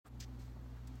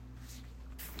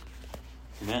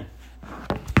Amen.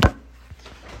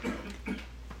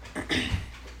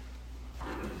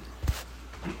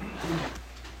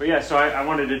 But yeah, so I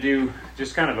wanted to do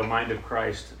just kind of a Mind of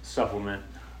Christ supplement.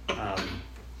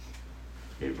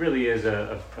 It really is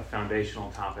a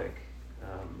foundational topic.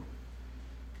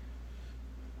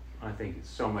 I think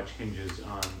so much hinges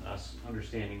on us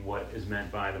understanding what is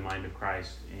meant by the mind of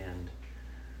Christ and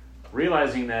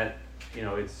realizing that,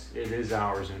 it is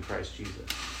ours in Christ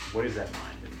Jesus. What is that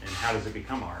mind, and how does it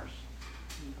become ours?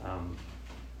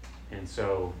 And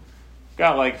so,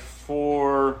 got like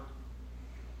 4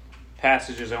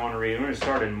 passages I want to read. I'm going to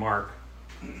start in Mark.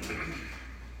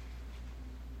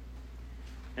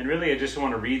 And really, I just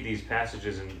want to read these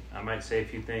passages, and I might say a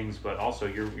few things, but also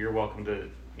you're welcome to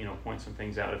point some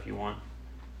things out if you want.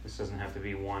 This doesn't have to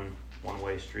be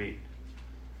one-way street.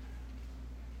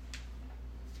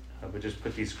 But just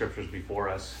put these scriptures before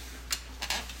us.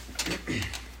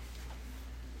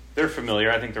 They're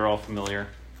familiar. I think they're all familiar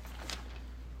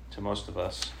to most of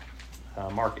us.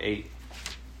 Mark 8.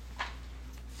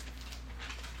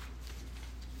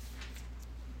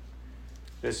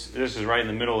 This is right in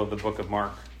the middle of the book of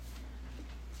Mark,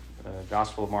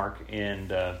 Gospel of Mark,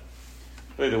 and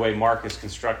really the way Mark is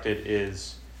constructed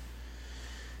is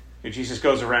Jesus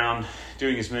goes around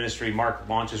doing his ministry. Mark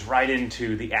launches right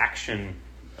into the action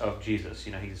of Jesus.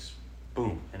 He's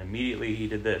boom, and immediately he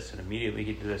did this, and immediately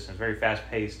he did this, and it's very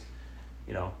fast-paced,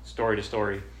 story to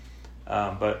story.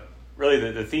 But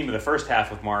really the theme of the first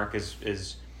half of Mark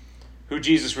is who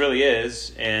Jesus really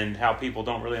is and how people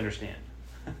don't really understand.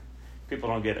 People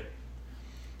don't get it.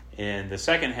 And the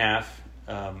second half,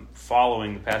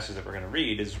 following the passage that we're going to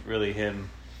read, is really him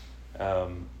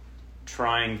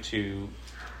trying to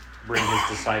bring his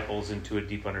disciples into a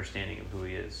deep understanding of who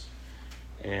he is.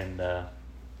 And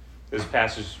this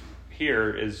passage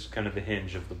here is kind of the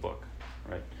hinge of the book,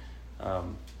 right?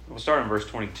 We'll start in verse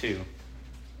 22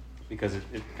 because it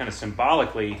kind of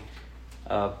symbolically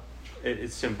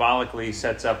it symbolically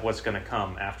sets up what's going to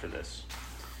come after this.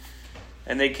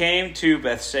 And they came to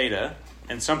Bethsaida,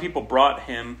 and some people brought to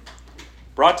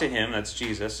him, that's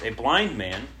Jesus, a blind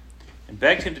man, and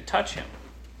begged him to touch him.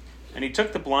 And he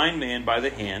took the blind man by the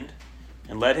hand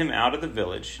and led him out of the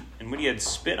village. And when he had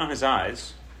spit on his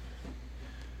eyes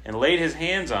and laid his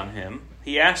hands on him,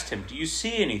 he asked him, "Do you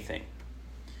see anything?"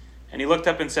 And he looked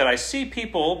up and said, "I see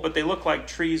people, but they look like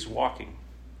trees walking."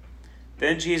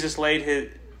 Then Jesus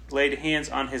laid hands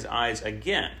on his eyes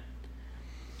again,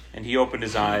 and he opened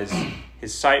his eyes.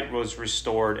 His sight was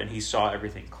restored, and he saw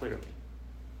everything clearly.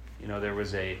 There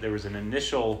was an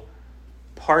initial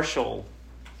partial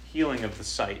healing of the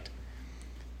sight.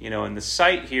 And the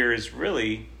sight here is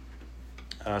really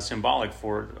symbolic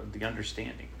for the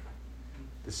understanding,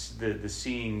 the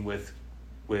seeing with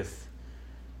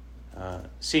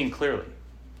seeing clearly,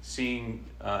 seeing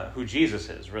who Jesus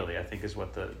is. Really, I think is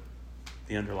what the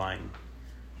underlying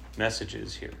message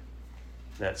is here.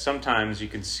 That sometimes you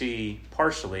can see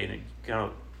partially, and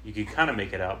you can kind of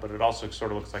make it out, but it also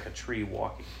sort of looks like a tree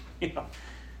walking.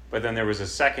 But then there was a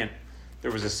second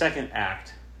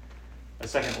act, a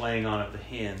second laying on of the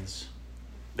hands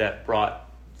that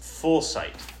brought full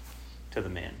sight to the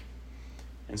man.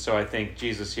 And so I think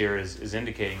Jesus here is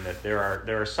indicating that there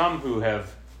are some who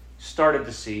have started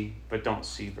to see, but don't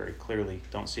see very clearly,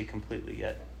 don't see completely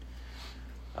yet.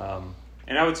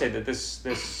 And I would say that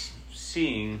this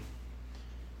seeing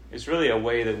is really a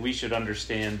way that we should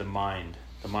understand the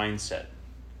mindset.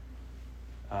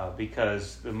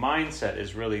 Because the mindset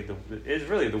is really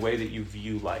the way that you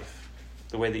view life,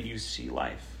 the way that you see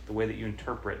life, the way that you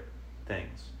interpret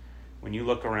things. When you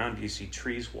look around, do you see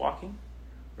trees walking,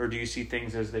 or do you see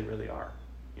things as they really are?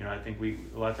 I think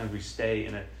a lot of times we stay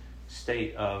in a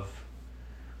state of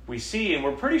we see, and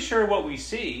we're pretty sure what we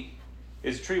see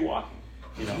is a tree walking.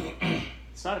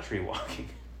 It's not a tree walking.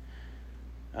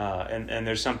 And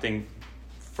there's something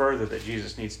further that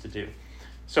Jesus needs to do.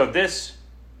 So this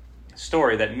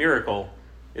story, that miracle,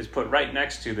 is put right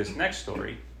next to this next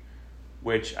story,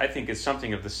 which I think is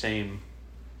something of the same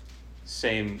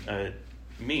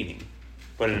meaning,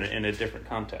 but in a different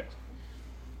context.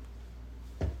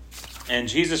 And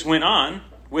Jesus went on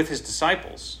with his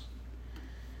disciples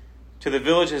to the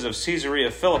villages of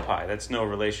Caesarea Philippi. That's no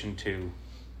relation to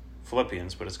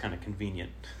Philippians, but it's kind of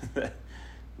convenient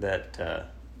that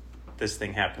this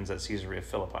thing happens at Caesarea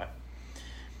Philippi.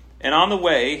 And on the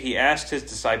way, he asked his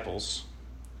disciples,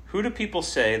 "Who do people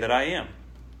say that I am?"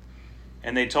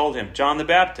 And they told him, "John the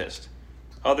Baptist.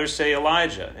 Others say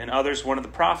Elijah, and others one of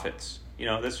the prophets."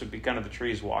 This would be kind of the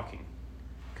trees walking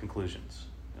conclusions.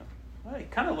 Well, it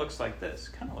kind of looks like this,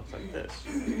 kind of looks like this.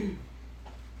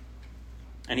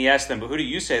 And he asked them, "But who do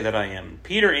you say that I am?"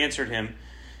 Peter answered him,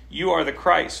 "You are the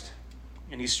Christ."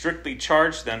 And he strictly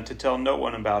charged them to tell no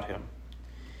one about him.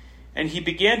 And he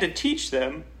began to teach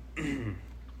them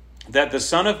that the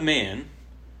Son of Man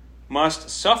must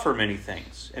suffer many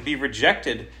things, and be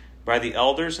rejected by the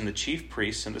elders and the chief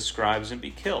priests and the scribes, and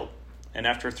be killed, and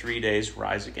after 3 days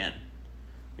rise again.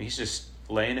 He's just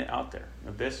laying it out there.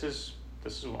 Now, this is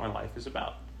what my life is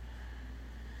about.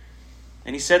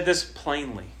 And he said this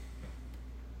plainly.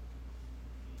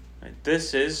 Right?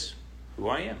 This is who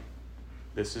I am.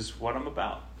 This is what I'm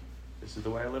about. This is the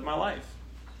way I live my life.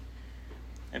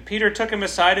 And Peter took him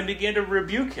aside and began to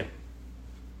rebuke him.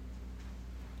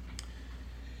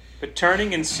 But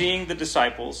turning and seeing the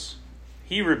disciples,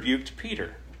 he rebuked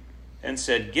Peter and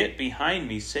said, "Get behind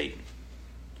me, Satan.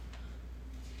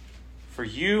 For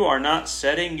you are not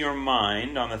setting your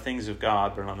mind on the things of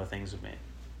God, but on the things of man."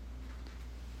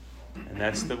 And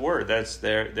that's the word.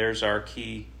 There's our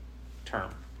key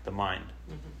term, the mind.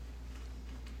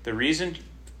 The reason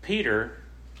Peter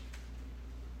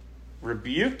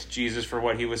rebuked Jesus for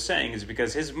what he was saying is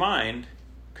because his mind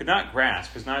could not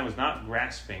grasp. His mind was not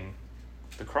grasping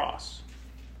the cross.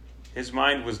 His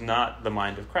mind was not the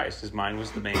mind of Christ. His mind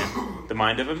was the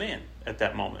mind of a man at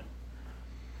that moment.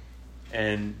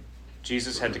 And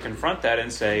Jesus had to confront that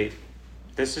and say,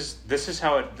 "This is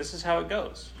how it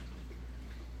goes."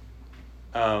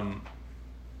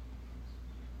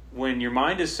 When your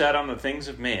mind is set on the things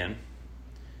of man,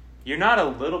 you're not a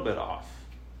little bit off.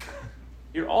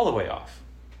 You're all the way off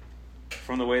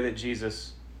from the way that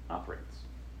Jesus operates.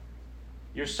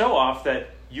 You're so off that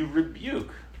you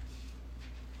rebuke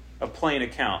a plain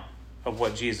account of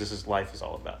what Jesus' life is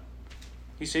all about.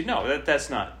 You say, "No, that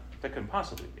couldn't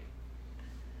possibly be."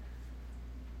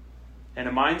 And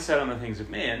a mindset on the things of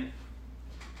man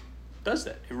does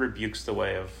that. It rebukes the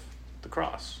way of the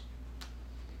cross.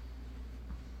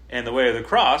 And the way of the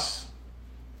cross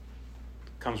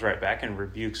comes right back and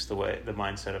rebukes the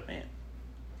mindset of man.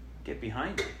 Get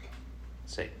behind me,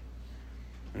 Satan.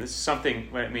 And this is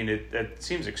something, it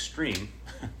seems extreme,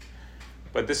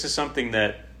 but this is something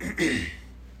that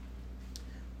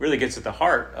really gets at the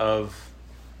heart of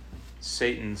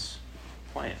Satan's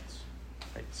plans.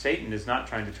 Right? Satan is not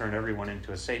trying to turn everyone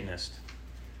into a Satanist.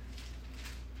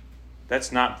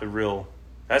 That's not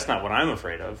what I'm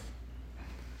afraid of.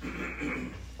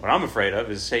 What I'm afraid of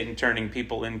is Satan turning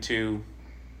people into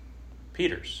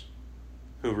Peters,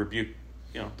 who rebuke,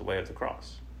 the way of the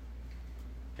cross.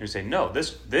 And you say, "No,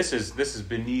 this is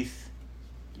beneath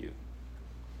you."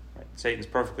 Right? Satan's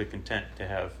perfectly content to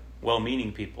have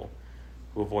well-meaning people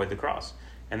who avoid the cross,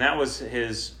 and that was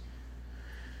the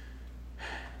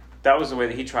way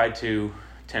that he tried to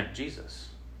tempt Jesus.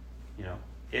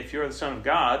 If you're the Son of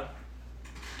God,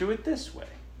 do it this way.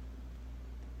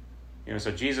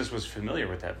 So Jesus was familiar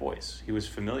with that voice. He was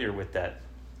familiar with that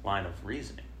line of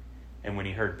reasoning. And when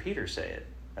he heard Peter say it,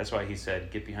 that's why he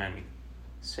said, "Get behind me,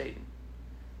 Satan."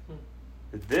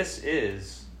 This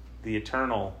is the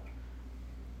eternal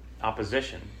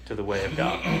opposition to the way of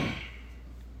God.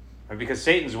 Right? Because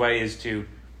Satan's way is to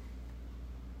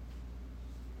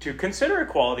consider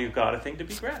equality of God a thing to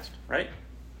be grasped, right?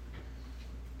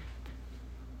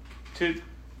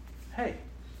 Hey,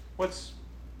 what's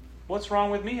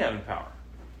wrong with me having power?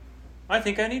 I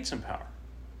think I need some power.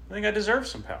 I think I deserve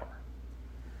some power.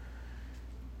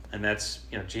 And that's,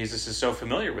 Jesus is so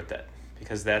familiar with that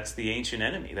because that's the ancient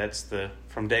enemy. That's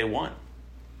from day one.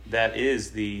 That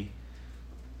is the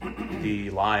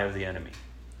lie of the enemy.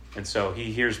 And so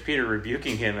he hears Peter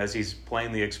rebuking him as he's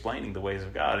plainly explaining the ways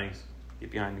of God, and he's,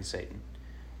 "Get behind me, Satan."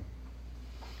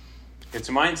 It's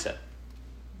a mindset,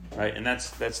 right? And that's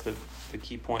the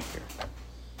key point here.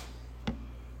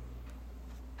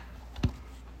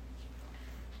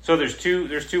 So there's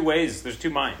two ways, there's two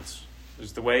minds.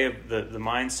 There's the way of the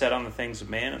mind set on the things of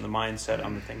man and the mind set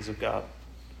on the things of God.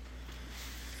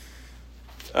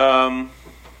 All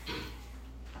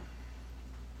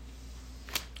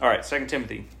right, 2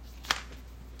 Timothy.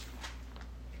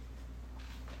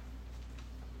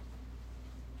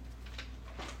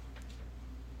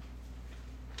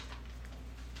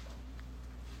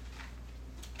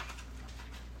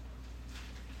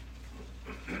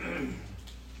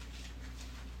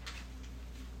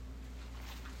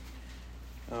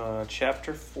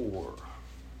 Chapter 4.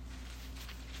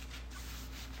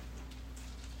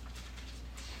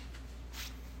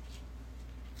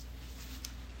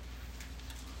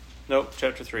 Nope,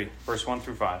 chapter 3, verse 1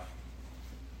 through 5.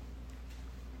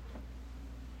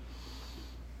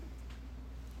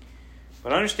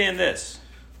 But understand this,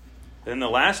 that in the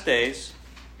last days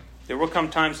there will come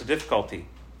times of difficulty,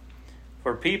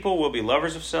 for people will be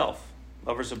lovers of self,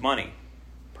 lovers of money,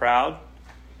 proud,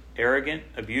 arrogant,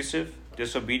 abusive,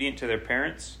 disobedient to their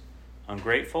parents,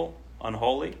 ungrateful,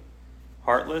 unholy,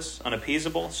 heartless,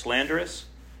 unappeasable, slanderous,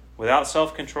 without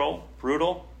self-control,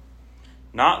 brutal,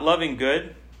 not loving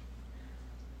good.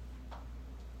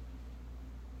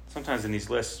 Sometimes in these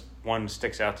lists, one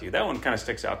sticks out to you. That one kind of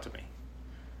sticks out to me.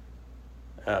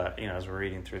 As we're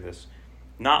reading through this,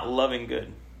 not loving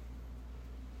good.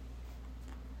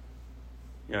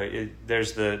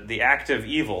 There's the act of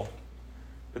evil,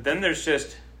 but then there's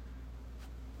just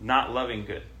not loving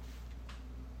good.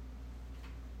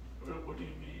 What do you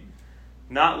mean?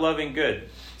 Not loving good.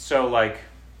 So,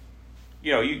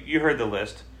 you heard the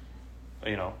list.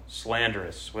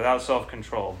 Slanderous, without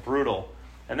self-control, brutal,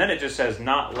 and then it just says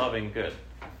not loving good,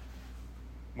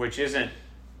 which isn't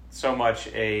so much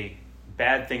a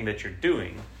bad thing that you're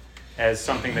doing as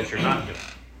something that you're not doing.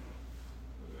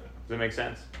 Does that make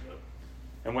sense? Yep.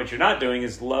 And what you're not doing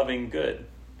is loving good,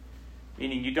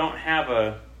 meaning you don't have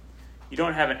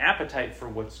an appetite for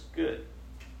what's good.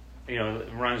 It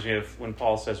reminds me of when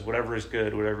Paul says, whatever is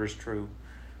good, whatever is true,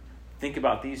 think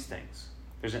about these things.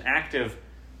 There's an active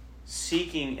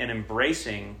seeking and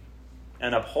embracing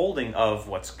and upholding of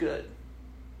what's good.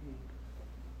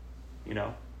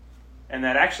 And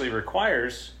that actually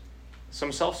requires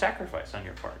some self-sacrifice on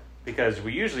your part, because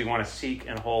we usually want to seek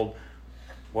and hold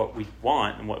what we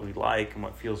want and what we like and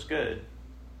what feels good,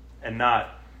 and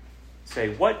not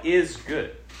say, what is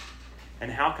good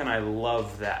and how can I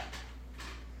love that?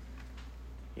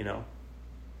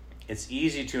 It's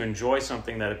easy to enjoy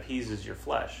something that appeases your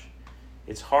flesh.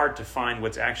 It's hard to find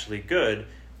what's actually good.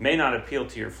 May not appeal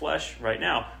to your flesh right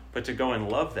now, but to go and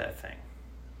love that thing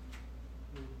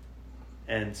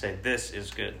and say, this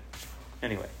is good.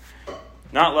 Anyway,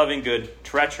 not loving good,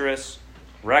 treacherous,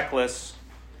 reckless,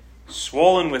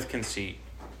 swollen with conceit,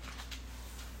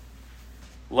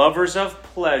 lovers of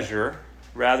pleasure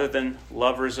rather than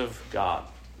lovers of God,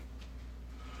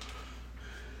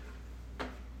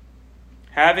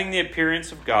 having the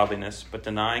appearance of godliness but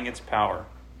denying its power.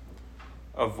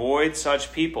 Avoid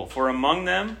such people, for among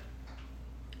them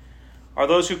are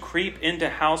those who creep into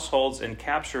households and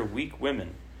capture weak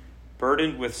women,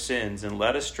 burdened with sins and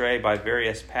led astray by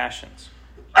various passions,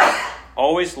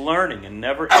 always learning and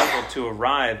never able to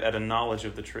arrive at a knowledge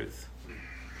of the truth.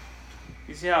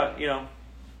 You see how,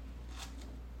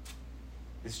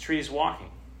 this tree is walking.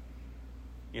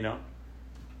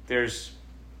 There's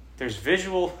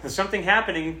visual, something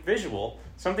happening visual,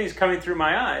 something's coming through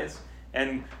my eyes,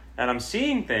 and I'm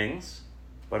seeing things,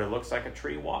 but it looks like a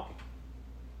tree walking.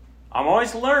 I'm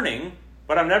always learning,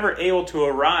 but I'm never able to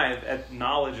arrive at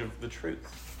knowledge of the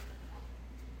truth.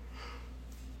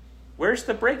 Where's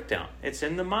the breakdown? It's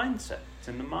in the mindset. It's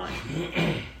in the mind.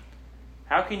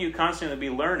 How can you constantly be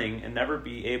learning and never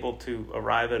be able to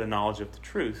arrive at a knowledge of the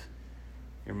truth?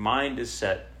 Your mind is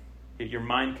set. Your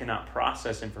mind cannot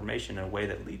process information in a way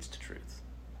that leads to truth.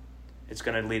 It's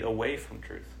going to lead away from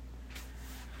truth.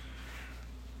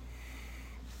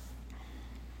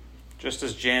 Just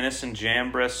as Jannes and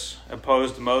Jambres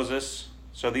opposed Moses,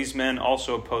 so these men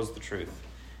also opposed the truth.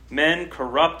 Men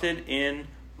corrupted in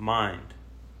mind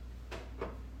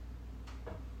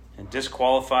and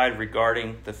disqualified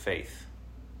regarding the faith.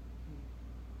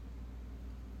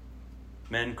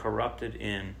 Men corrupted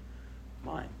in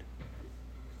mind.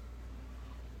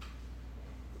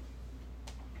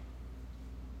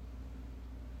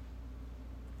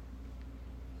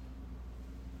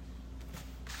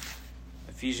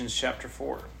 Ephesians chapter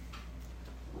 4.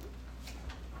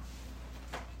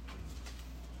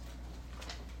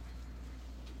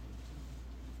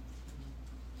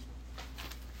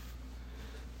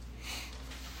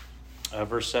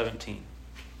 Verse 17.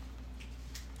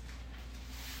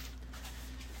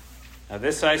 Now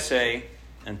this I say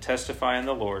and testify in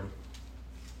the Lord,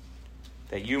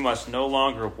 that you must no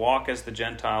longer walk as the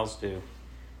Gentiles do,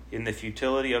 in the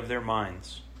futility of their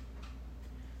minds.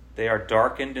 They are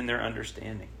darkened in their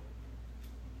understanding.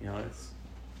 It's,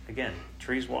 again,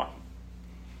 trees walking.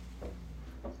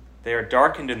 They are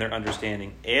darkened in their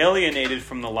understanding, alienated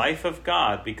from the life of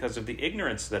God because of the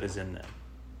ignorance that is in them.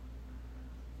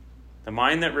 The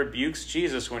mind that rebukes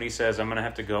Jesus when he says, I'm going to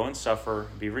have to go and suffer,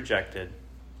 be rejected,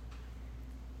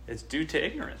 it's due to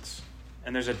ignorance.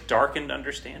 And there's a darkened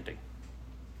understanding.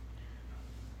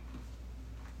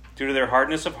 Due to their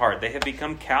hardness of heart, they have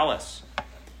become callous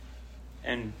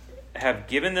and have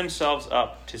given themselves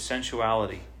up to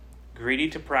sensuality, greedy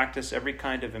to practice every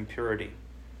kind of impurity.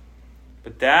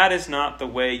 But that is not the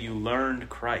way you learned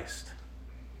Christ.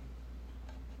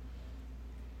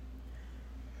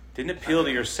 Didn't appeal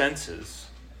to your senses,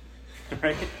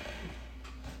 right?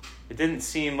 It didn't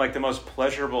seem like the most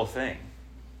pleasurable thing.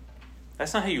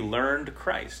 That's not how you learned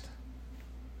Christ.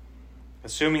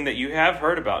 assuming that you have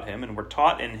heard about him and were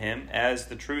taught in him, as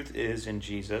the truth is in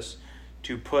Jesus,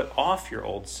 to put off your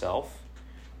old self,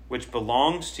 which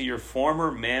belongs to your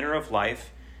former manner of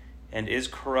life and is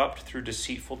corrupt through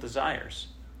deceitful desires.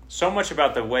 So much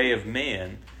about the way of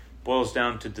man boils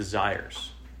down to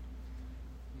desires,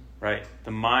 right?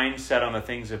 The mind set on the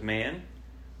things of man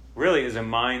really is a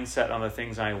mind set on the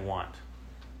things I want.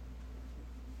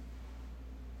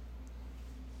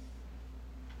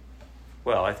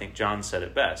 Well, I think John said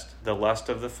it best. The lust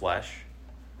of the flesh,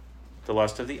 the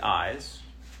lust of the eyes,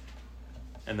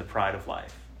 and the pride of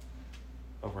life,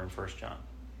 over in 1 John.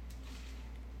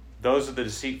 Those are the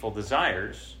deceitful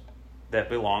desires that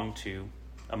belong to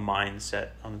a mind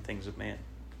set on the things of man.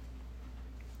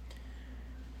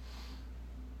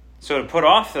 So to put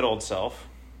off that old self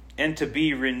and to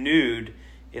be renewed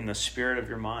in the spirit of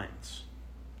your minds.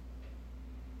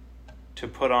 To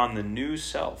put on the new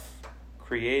self,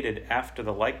 created after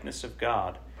the likeness of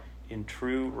God in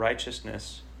true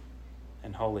righteousness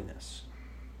and holiness.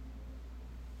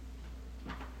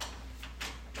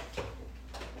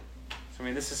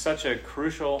 So, this is such a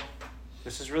crucial,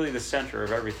 this is really the center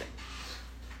of everything.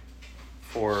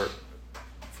 For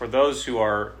those who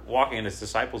are walking as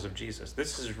disciples of Jesus,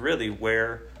 this is really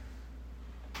where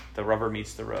the rubber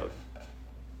meets the road.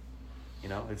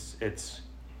 It's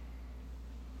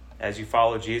as you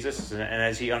follow Jesus and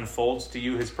as he unfolds to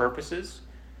you his purposes,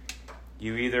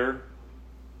 you either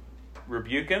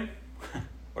rebuke him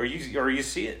or you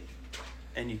see it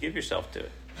and you give yourself to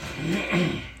it.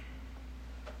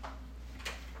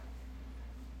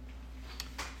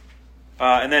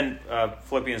 And then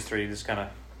Philippians 3, just kind of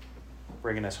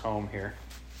bringing us home here.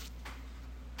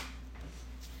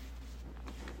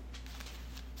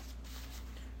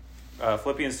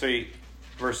 Philippians 3,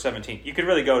 verse 17. You could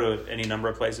really go to any number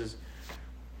of places.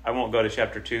 I won't go to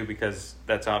chapter 2 because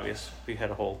that's obvious. We had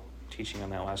a whole teaching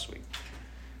on that last week.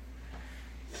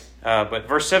 But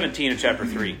verse 17 of chapter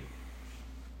 3.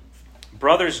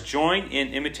 Brothers, join in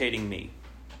imitating me,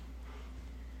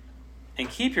 and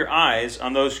keep your eyes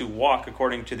on those who walk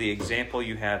according to the example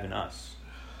you have in us.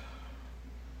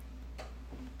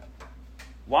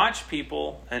 Watch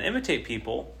people and imitate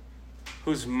people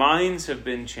whose minds have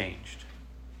been changed.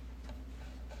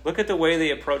 Look at the way they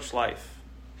approach life.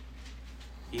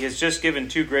 He has just given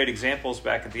two great examples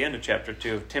back at the end of chapter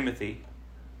 2 of Timothy.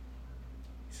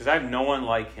 He says, I have no one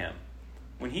like him.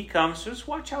 When he comes, just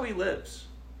watch how he lives.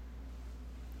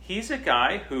 He's a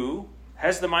guy who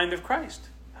has the mind of Christ.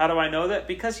 How do I know that?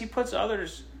 Because he puts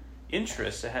others'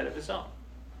 interests ahead of his own.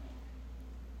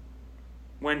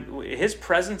 When his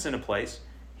presence in a place,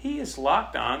 he is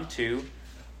locked on to,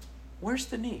 where's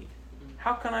the need?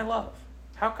 How can I love?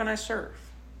 How can I serve?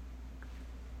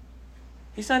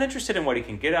 He's not interested in what he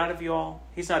can get out of you all.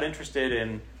 He's not interested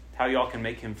in how y'all can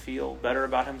make him feel better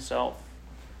about himself.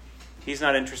 He's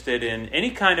not interested in any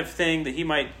kind of thing that he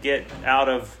might get out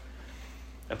of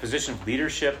a position of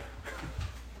leadership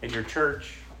in your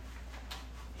church.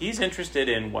 He's interested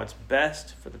in what's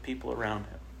best for the people around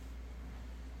him.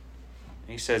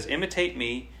 And he says, imitate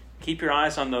me, keep your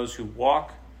eyes on those who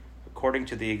walk according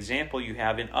to the example you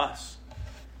have in us.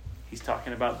 He's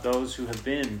talking about those who have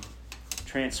been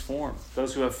transformed,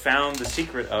 those who have found the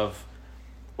secret of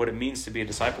what it means to be a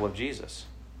disciple of Jesus.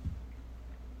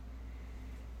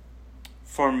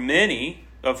 For many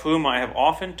of whom I have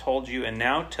often told you and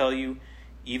now tell you,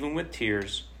 even with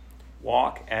tears,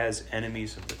 walk as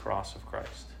enemies of the cross of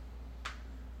Christ.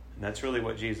 And that's really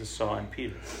what Jesus saw in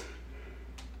Peter.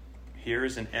 Here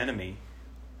is an enemy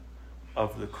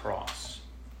of the cross.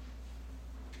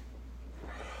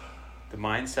 The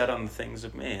mindset on the things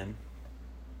of man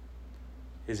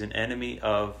is an enemy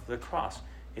of the cross.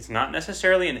 It's not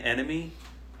necessarily an enemy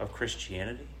of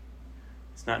Christianity.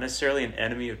 It's not necessarily an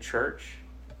enemy of church,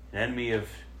 an enemy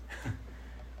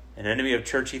of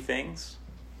churchy things.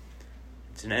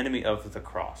 It's an enemy of the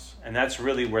cross. And that's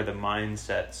really where the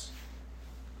mindsets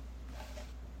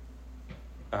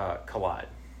collide.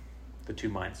 The two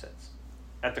mindsets.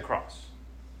 At the cross.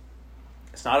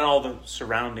 It's not in all the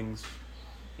surroundings,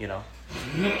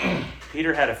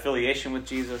 Peter had affiliation with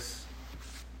Jesus.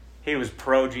 He was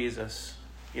pro-Jesus,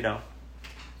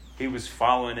 He was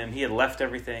following him. He had left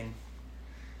everything.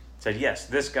 Said, yes,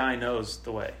 this guy knows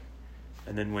the way.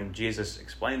 And then when Jesus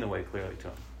explained the way clearly to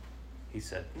him, he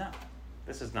said, no,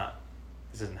 this isn't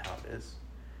how it is.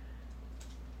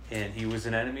 And he was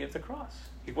an enemy of the cross.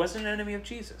 He wasn't an enemy of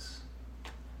Jesus.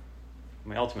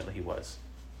 Ultimately he was.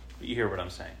 But you hear what I'm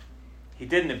saying. He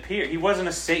didn't appear. He wasn't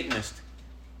a Satanist,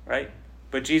 right?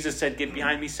 But Jesus said, get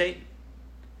behind me, Satan.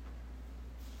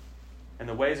 And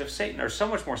the ways of Satan are so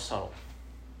much more subtle.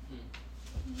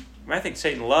 I think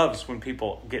Satan loves when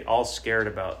people get all scared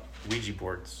about Ouija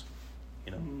boards,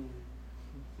 you know.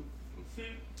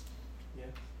 Yeah.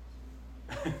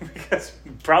 Because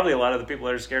probably a lot of the people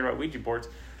that are scared about Ouija boards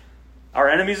are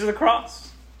enemies of the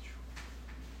cross,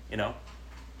 you know.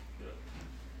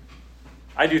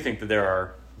 I do think that there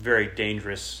are very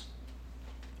dangerous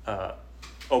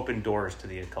open doors to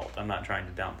the occult. I'm not trying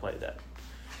to downplay that.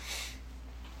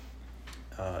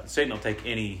 Satan will take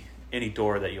any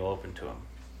door that you'll open to him,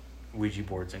 Ouija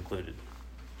boards included.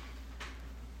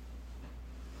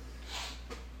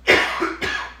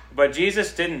 But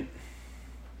Jesus didn't.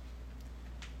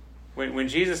 When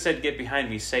Jesus said, "Get behind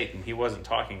me, Satan," he wasn't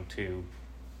talking to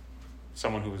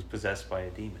someone who was possessed by a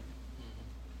demon.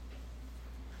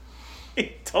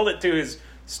 He told it to his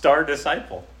star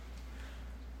disciple.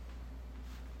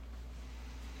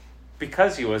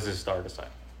 Because he was his star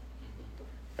disciple.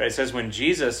 Right? It says when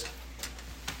Jesus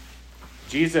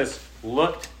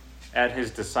looked at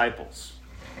his disciples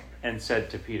and said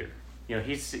to Peter, you know,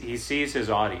 he sees his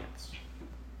audience.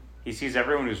 He sees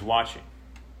everyone who's watching.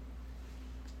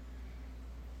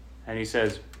 And he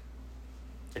says,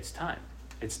 it's time.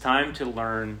 It's time to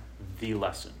learn the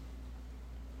lesson.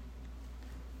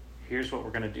 Here's what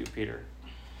we're going to do, Peter.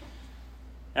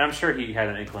 And I'm sure he had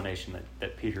an inclination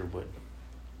that Peter would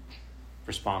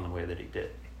respond the way that he did.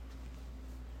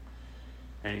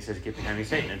 And he says, "Get behind me,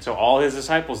 Satan." And so all his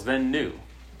disciples then knew,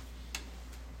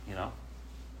 you know,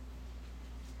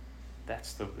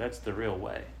 that's the real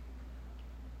way.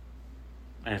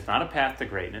 And it's not a path to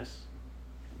greatness.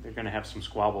 They're going to have some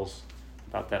squabbles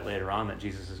about that later on that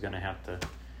Jesus is going to have to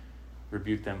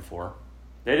rebuke them for.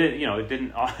 They didn't, you know, it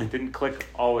didn't click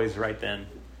always right then.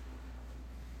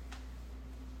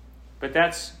 But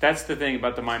that's the thing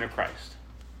about the mind of Christ.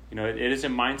 You know, it is a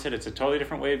mindset. It's a totally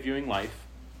different way of viewing life.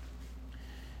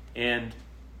 And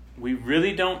we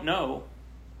really don't know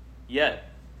yet.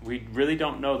 We really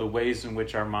don't know the ways in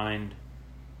which our mind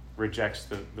rejects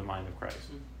the mind of Christ.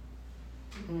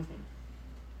 Mm-hmm.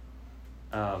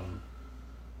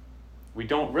 We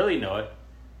don't really know it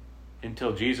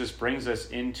until Jesus brings us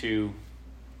into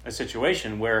a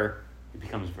situation where it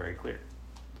becomes very clear.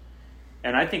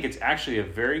 And I think it's actually a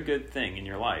very good thing in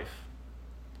your life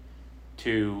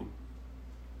to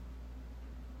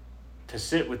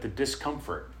sit with the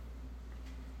discomfort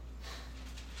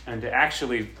and to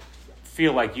actually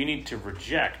feel like you need to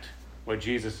reject what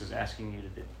Jesus is asking you to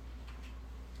do.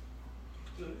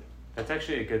 That's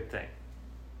actually a good thing.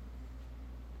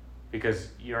 Because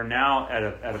you're now at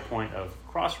a point of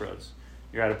crossroads.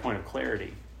 You're at a point of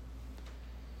clarity.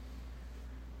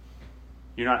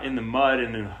 You're not in the mud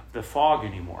and in the fog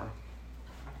anymore.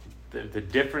 The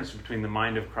difference between the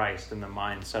mind of Christ and the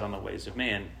mind set on the ways of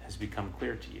man has become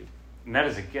clear to you. And that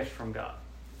is a gift from God.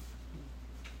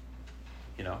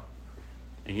 You know?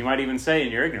 And you might even say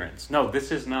in your ignorance, no,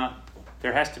 this is not,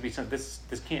 there has to be some, this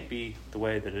can't be the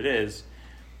way that it is.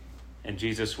 And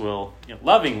Jesus will, you know,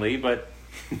 lovingly, but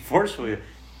forcefully,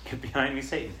 get behind me,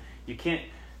 Satan. You can't,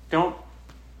 don't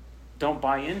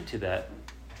buy into that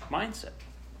mindset.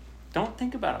 Don't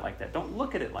think about it like that. Don't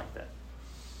look at it like that.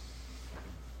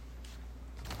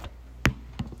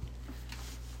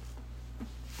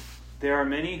 There are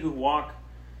many who walk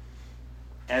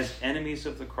as enemies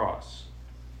of the cross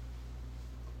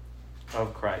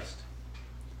of Christ.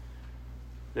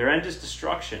 Their end is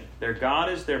destruction. Their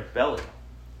God is their belly.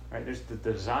 Right? There's the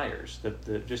desires,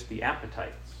 just the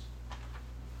appetites.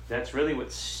 That's really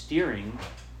what's steering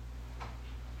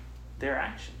their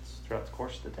actions throughout the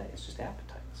course of the day. It's just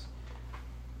appetites.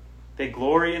 They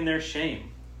glory in their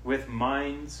shame with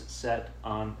minds set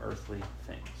on earthly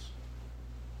things.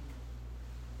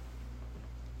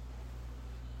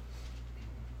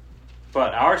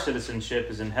 But our citizenship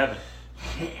is in heaven.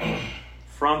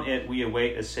 From it we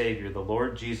await a Savior, the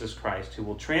Lord Jesus Christ, who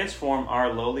will transform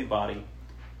our lowly body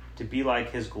to be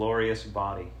like his glorious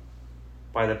body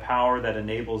by the power that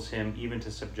enables him even to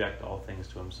subject all things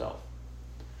to himself.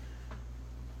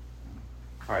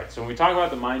 All right, so when we talk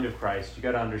about the mind of Christ, you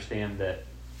got to understand that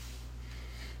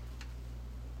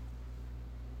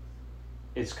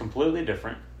it's completely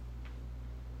different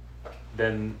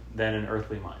than an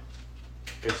earthly mind.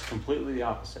 It's completely the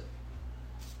opposite.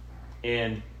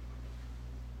 And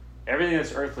everything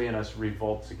that's earthly in us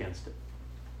revolts against it.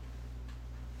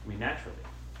 I mean, naturally.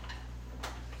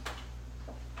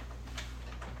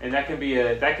 And that can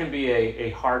be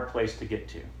a hard place to get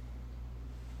to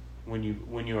when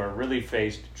you are really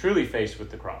truly faced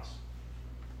with the cross.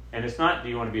 And it's not, do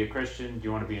you want to be a Christian? Do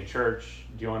you want to be in church?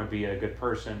 Do you want to be a good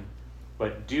person?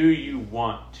 But do you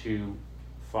want to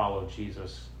follow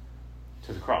Jesus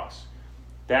to the cross?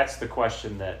 That's the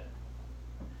question that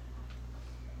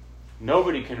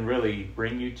nobody can really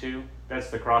bring you to. That's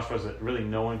the crossroads that really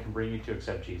no one can bring you to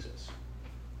except Jesus.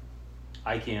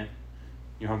 I can't.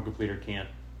 Your home group leader can't.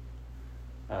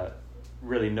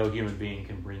 Really no human being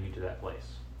can bring you to that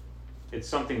place. It's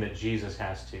something that Jesus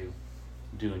has to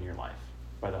do in your life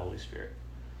by the Holy Spirit.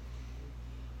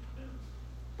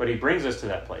 But he brings us to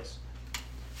that place.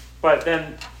 But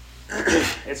then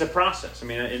it's a process. I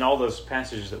mean, in all those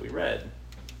passages that we read,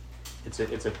 it's a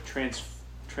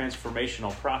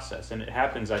transformational process. And it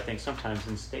happens, I think, sometimes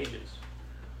in stages.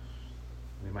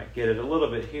 We might get it a little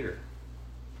bit here.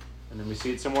 And then we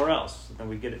see it somewhere else. And then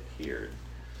we get it here.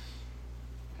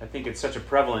 I think it's such a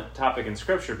prevalent topic in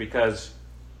Scripture because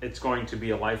it's going to be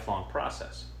a lifelong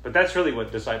process. But that's really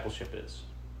what discipleship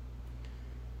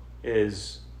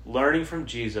is learning from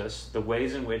Jesus the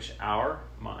ways in which our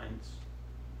minds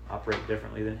operate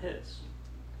differently than his.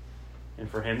 And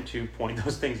for him to point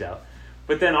those things out.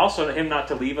 But then also him not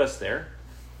to leave us there,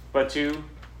 but to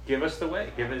give us the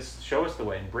way, show us the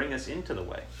way, and bring us into the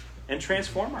way, and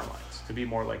transform our minds to be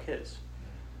more like his.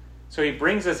 So he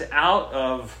brings us out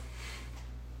of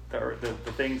the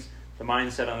things, the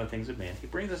mindset on the things of man. He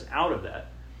brings us out of that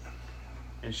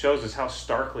and shows us how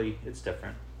starkly it's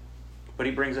different. But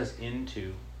he brings us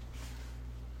into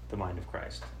the mind of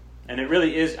Christ. And it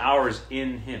really is ours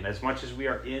in him. As much as we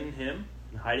are in him,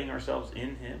 and hiding ourselves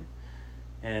in him,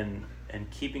 and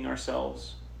keeping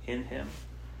ourselves in him,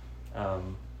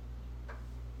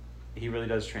 he really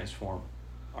does transform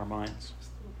our minds.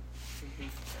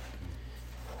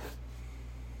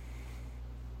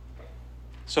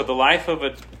 So the life of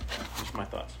here's my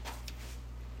thoughts,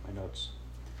 my notes.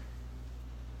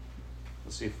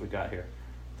 Let's see if we got here.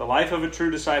 The life of a true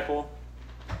disciple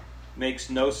makes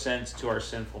no sense to our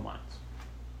sinful minds.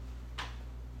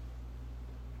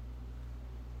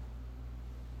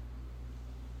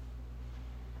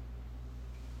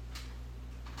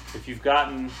 If you've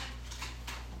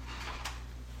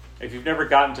never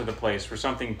gotten to the place where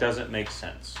something doesn't make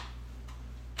sense,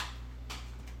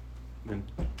 then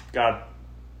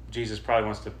Jesus probably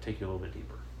wants to take you a little bit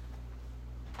deeper.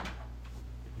 If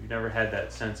you've never had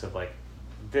that sense of like,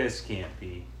 this can't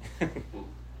be the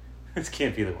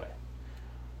way.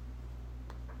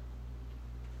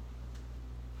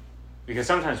 Because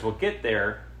sometimes we'll get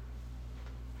there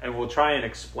and we'll try and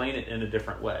explain it in a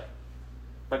different way.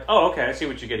 Like, oh, okay, I see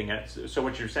what you're getting at. So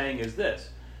what you're saying is this.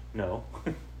 No.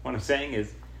 What I'm saying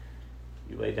is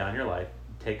you lay down your life,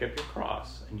 take up your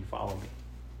cross, and you follow me.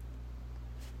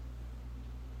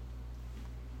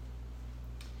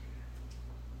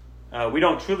 We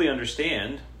don't truly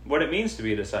understand what it means to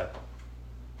be a disciple.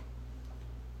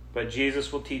 But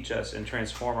Jesus will teach us and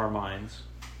transform our minds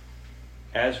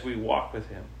as we walk with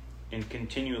him and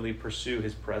continually pursue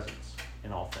his presence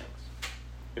in all things.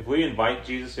 If we invite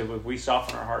Jesus, if we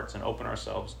soften our hearts and open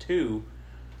ourselves to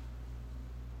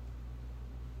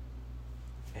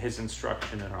his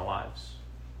instruction in our lives,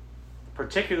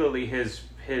 particularly his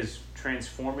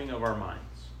transforming of our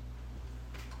minds.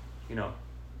 You know,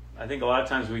 I think a lot of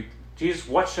times Jesus,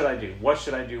 what should I do? What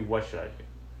should I do? What should I do?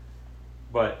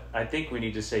 But I think we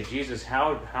need to say, Jesus,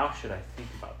 how should I think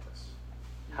about this?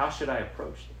 How should I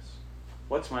approach this?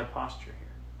 What's my posture here?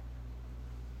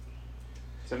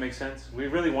 Does that make sense? We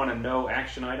really want to know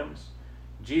action items.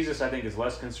 Jesus, I think, is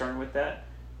less concerned with that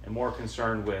and more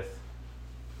concerned with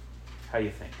how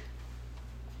you think.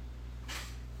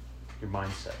 Your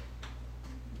mindset.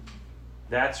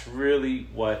 That's really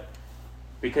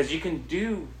because you can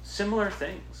do similar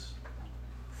things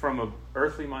from an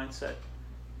earthly mindset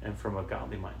and from a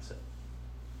godly mindset.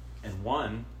 And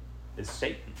one is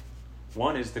Satan.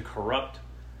 One is the corrupt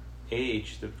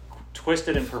age, the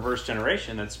twisted and perverse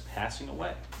generation that's passing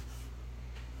away.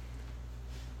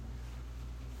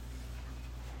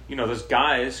 You know, those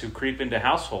guys who creep into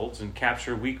households and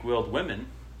capture weak-willed women,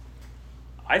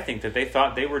 I think that they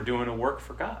thought they were doing a work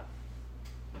for God.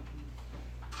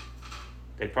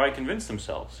 They probably convinced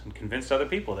themselves and convinced other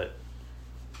people that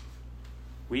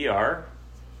we are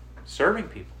serving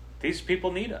people. These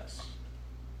people need us.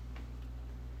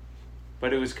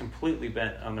 But it was completely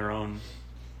bent on their own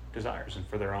desires and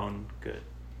for their own good.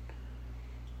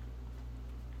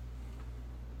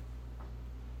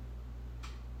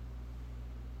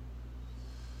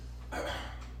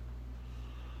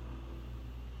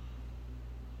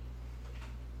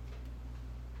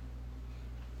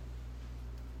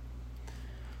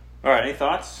 All right, any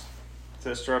thoughts? Does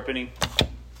that stir up any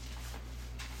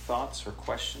thoughts or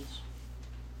questions?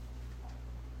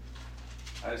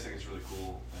 I just think it's really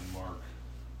cool. And Mark,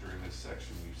 during this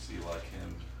section, you see like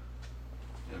him,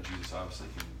 you know, Jesus obviously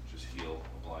can just heal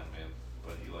a blind man,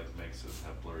 but he like makes us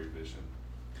have blurry vision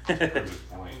to prove his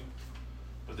point.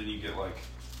 But then you get like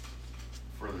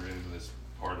further into this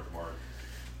part of Mark,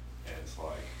 and it's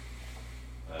like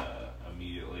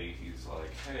immediately he's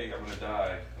like, "Hey, I'm gonna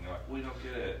die," and they're like, "We don't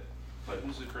get it, but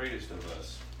who's the greatest of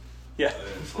us?" Yeah. And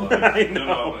it's like, no,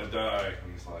 I'm gonna die.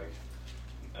 And he's like,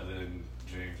 and then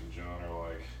James and John are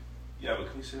like, "Yeah, but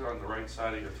can we sit on the right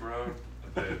side of your throne?"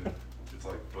 And then it's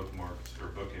like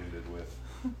bookended with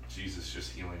Jesus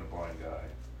just healing a blind guy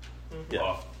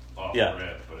off the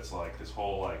rip. But it's like this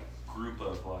whole like group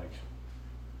of like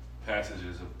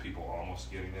passages of people almost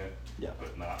getting it,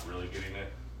 but not really getting it.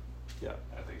 Yeah,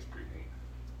 I think it's pretty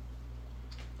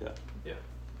neat. Yeah.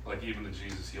 Like even when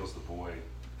Jesus heals the boy,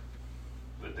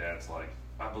 the dad's like,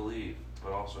 "I believe,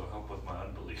 but also help with my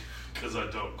unbelief because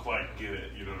I don't quite get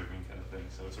it." You know what I mean, kind of thing.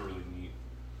 So it's a really neat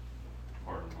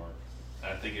part of Mark.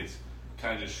 I think it's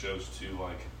kind of just shows too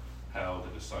like how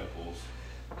the disciples,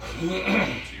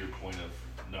 to your point of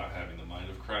not having the mind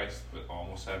of Christ, but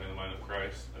almost having the mind of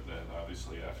Christ, and then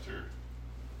obviously after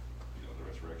the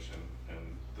resurrection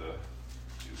and the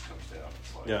juice comes down,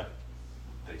 it's like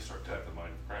they start to have the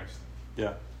mind of Christ.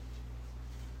 Yeah.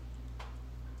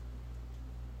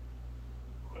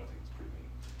 But I think it's pretty neat.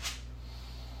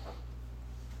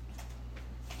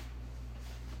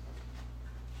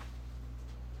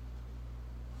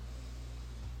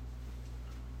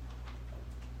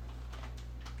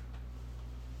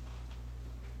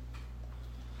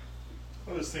 I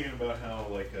was thinking about how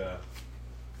like I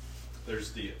was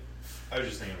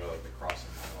just thinking about like the cross in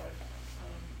my life,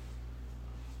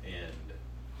 and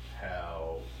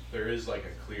how there is like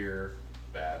a clear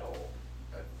battle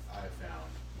I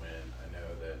found when I know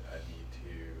that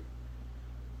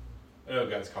I know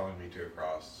God's calling me to a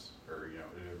cross, or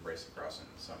to embrace the cross in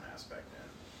some aspect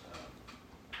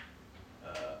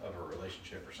of a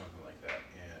relationship or something like that,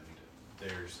 and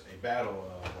there's a battle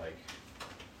of like,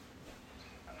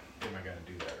 am I going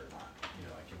to do that or not?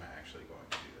 Am I actually going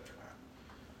to do that or not?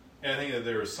 And I think that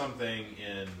there was something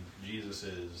in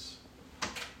Jesus's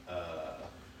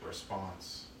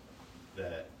response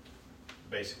that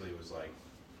basically was like,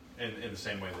 in the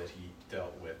same way that he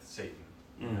dealt with Satan.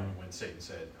 When Satan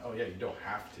said, "Oh yeah, you don't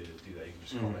have to do that. You can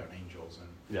just call down angels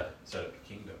and set up a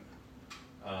kingdom."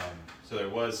 So there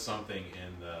was something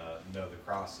in the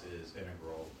cross is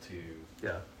integral to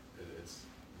it's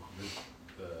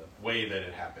the way that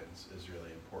it happens is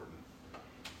really important.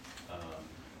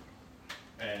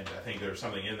 And I think there was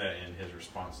something in that in his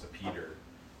response to Peter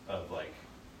of like,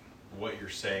 what you're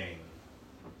saying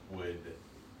would,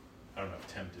 I don't know if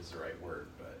tempt is the right word,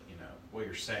 but what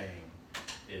you're saying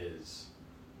is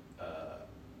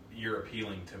you're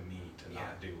appealing to me to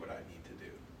not do what I need to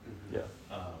do.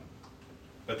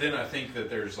 But then I think that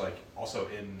there's like also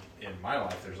in my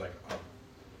life there's like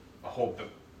a whole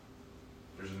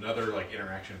there's another like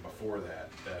interaction before that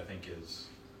I think is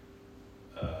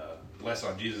less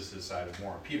on Jesus' side and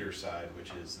more on Peter's side,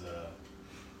 which is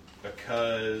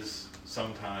because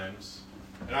sometimes,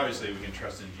 and obviously we can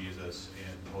trust in Jesus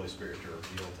and the Holy Spirit to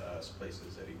reveal to us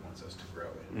places that he wants us to grow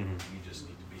in. We just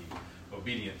need to be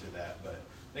obedient to that. But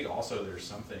I think also there's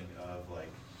something of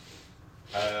like,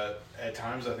 at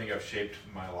times I think I've shaped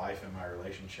my life and my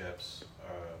relationships,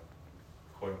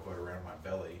 quote unquote, around my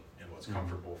belly and what's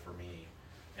comfortable for me,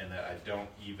 and that I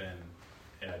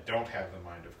don't have the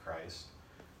mind of Christ,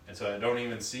 and so I don't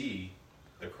even see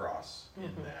the cross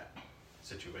in that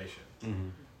situation.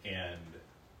 And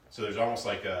so there's almost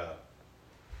like a,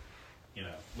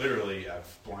 literally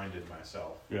I've blinded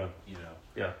myself.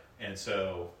 And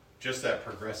so just that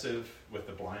progressive with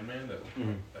the blind man, that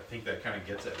I think that kind of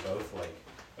gets at both, like,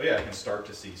 oh yeah, I can start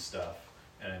to see stuff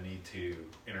and I need to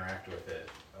interact with it.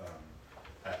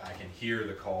 I can hear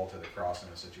the call to the cross in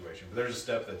a situation, but there's a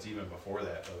step that's even before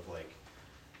that of like,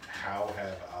 how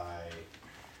have I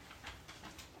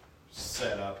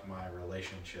set up my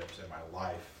relationships and my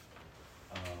life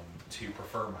to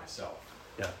prefer myself,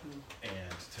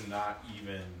 and to not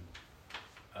even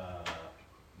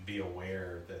be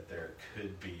aware that there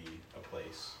could be a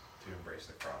place to embrace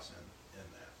the cross in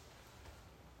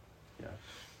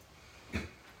that.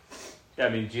 I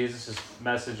mean, Jesus'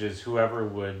 message is whoever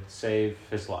would save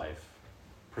his life,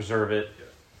 preserve it,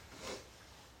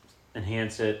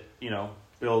 enhance it,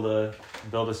 build a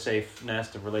safe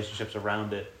nest of relationships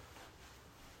around it,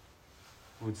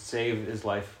 would save his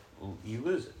life, you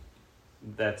lose it.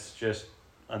 That's just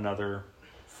another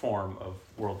form of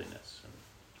worldliness.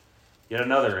 Yet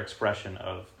another expression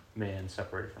of man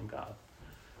separated from God.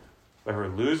 Whoever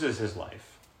loses his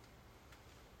life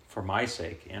for my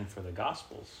sake and for the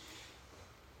gospel's,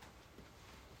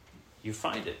 you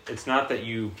find it. It's not that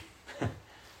you,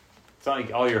 it's not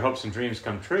like all your hopes and dreams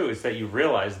come true. It's that you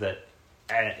realize that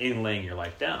in laying your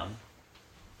life down,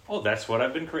 oh, that's what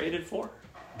I've been created for.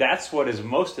 That's what is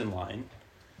most in line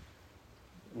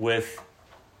with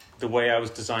the way I was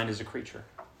designed as a creature.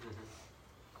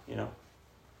 You know?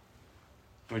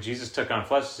 When Jesus took on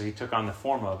flesh, he took on the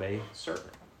form of a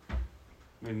servant. I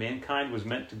mean, mankind was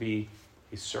meant to be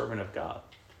a servant of God.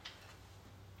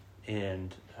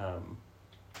 And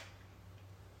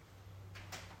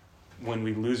when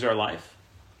we lose our life,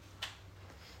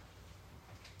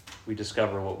 we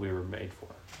discover what we were made for.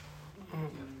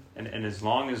 And as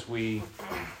long as we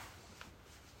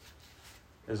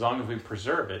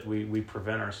preserve it, we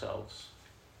prevent ourselves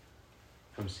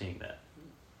from seeing that.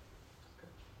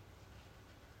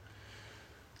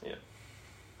 Yeah.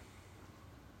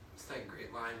 It's that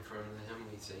great line from the hymn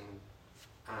we sing,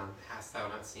 hast thou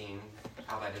not seen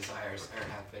how thy desires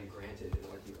have been granted in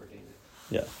what you ordained it?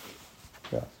 Yeah.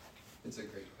 Yeah. It's a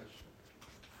great question.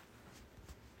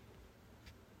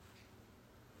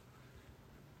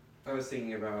 I was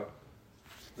thinking about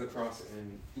the cross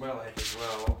in my life as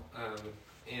well,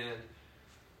 and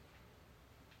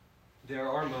there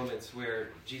are moments where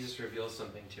Jesus reveals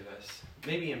something to us.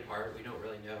 Maybe in part, we don't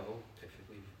really know if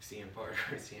we see in part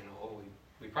or see in whole.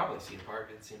 We probably see in part.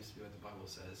 It seems to be what the Bible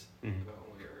says about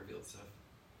when we are revealed stuff.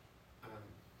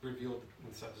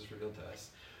 When stuff is revealed to us.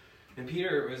 And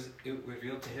Peter, it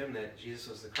revealed to him that Jesus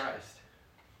was the Christ.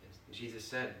 And Jesus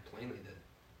said plainly that,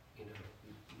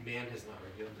 man has not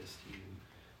revealed this to you.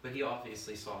 But he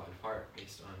obviously saw in part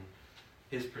based on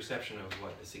his perception of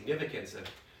what the significance of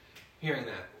hearing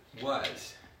that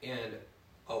was. And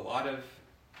a lot of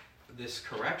this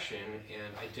correction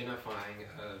and identifying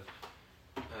of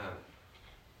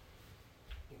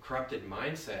corrupted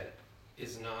mindset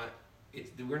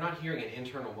we're not hearing an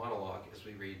internal monologue as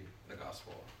we read the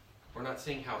gospel. We're not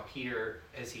seeing how Peter,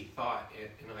 as he thought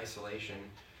in isolation,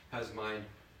 how his mind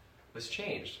was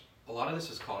changed. A lot of this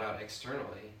was called out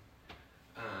externally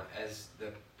as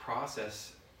the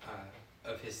process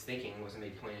of his thinking was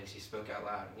made plain as he spoke out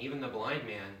loud. And even the blind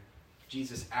man,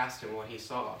 Jesus asked him what he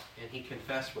saw, and he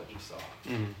confessed what he saw.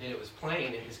 And it was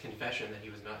plain in his confession that he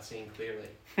was not seeing clearly.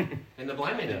 And the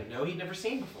blind man didn't know. He'd never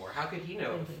seen before. How could he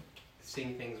know if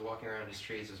seeing things walking around his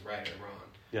trees is right or wrong?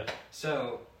 Yeah.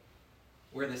 So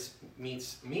where this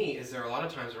meets me is there are a lot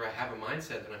of times where I have a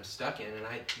mindset that I'm stuck in, and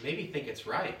I maybe think it's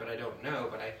right, but I don't know,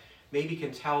 but I maybe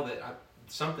can tell that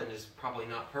something is probably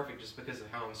not perfect just because of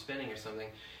how I'm spinning or something.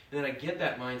 And then I get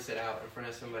that mindset out in front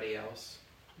of somebody else,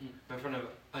 in front of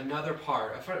another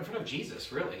part, in front of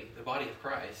Jesus, really, the body of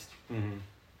Christ,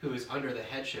 who is under the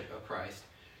headship of Christ.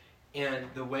 And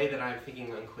the way that I'm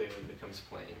thinking unclearly becomes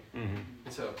plain.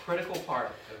 And so a critical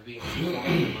part of being conformed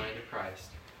to the mind of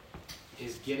Christ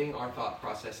is getting our thought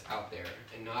process out there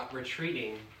and not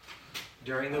retreating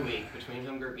during the week between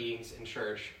home group meetings and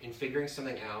church and figuring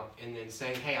something out and then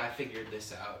saying, hey, I figured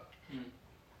this out.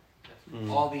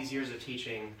 All these years of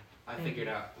teaching, I figured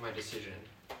out my decision.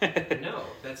 No,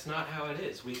 that's not how it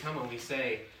is. We come and we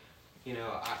say,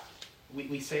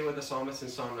 we say with the psalmist in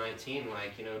Psalm 19,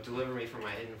 deliver me from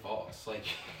my hidden faults.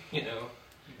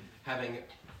 Having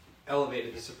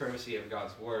elevated the supremacy of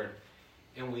God's word.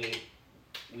 And we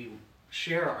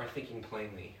share our thinking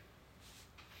plainly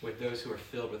with those who are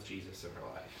filled with Jesus in our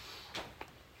life.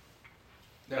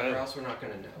 Or else we're not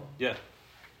going to know. Yeah.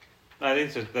 I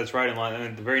think that's right in line. I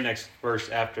mean, the very next verse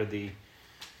after the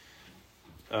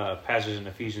passage in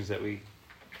Ephesians that we,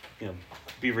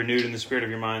 be renewed in the spirit of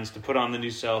your minds, to put on the new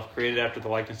self, created after the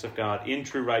likeness of God, in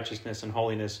true righteousness and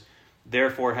holiness.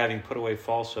 Therefore, having put away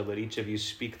falsehood, let each of you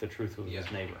speak the truth with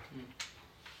his neighbor.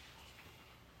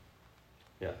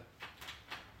 Yeah.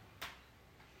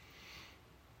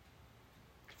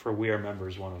 For we are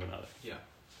members one of another. Yeah,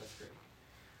 that's great.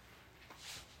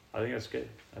 I think that's good.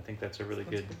 I think that's a really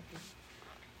good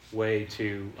way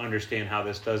to understand how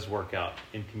this does work out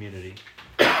in community.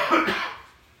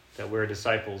 That we're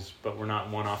disciples, but we're not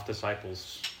one-off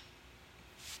disciples,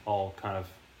 all kind of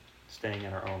staying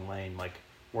in our own lane.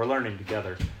 We're learning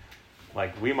together.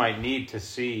 We might need to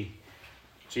see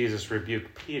Jesus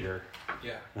rebuke Peter.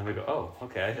 Yeah. And we go, oh,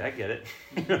 okay, I get it.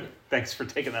 Thanks for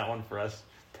taking that one for us.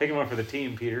 Taking one for the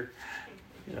team, Peter.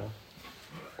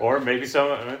 Or maybe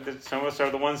some of us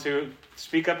are the ones who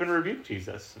speak up and rebuke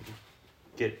Jesus and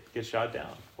get shot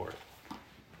down for it.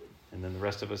 And then the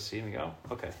rest of us see and go,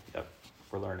 okay, yep,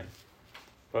 we're learning.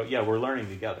 But yeah, we're learning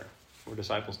together. We're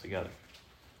disciples together.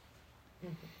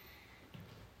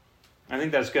 I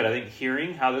think that's good. I think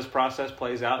hearing how this process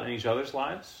plays out in each other's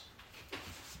lives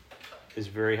is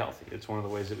very healthy. It's one of the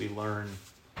ways that we learn,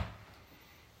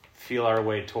 feel our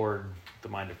way toward the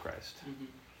mind of Christ.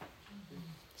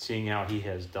 Seeing how he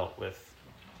has dealt with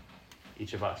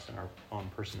each of us and our own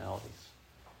personalities.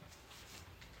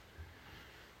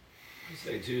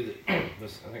 say too that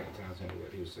this, I think it ties into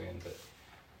what he was saying, but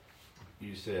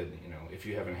you said, if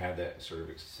you haven't had that sort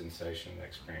of sensation, that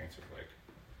experience of like,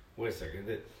 wait a second,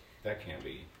 that can't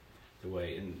be the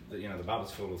way. And the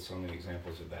Bible's filled with so many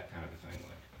examples of that kind of a thing,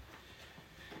 like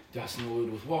dousing the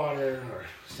wood with water, or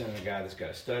sending a guy that's got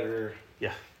a stutter.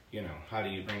 Yeah. How do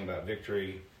you bring about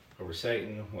victory over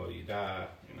Satan? Well, you die.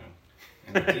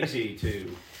 And it's easy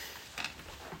to,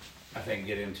 I think,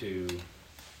 get into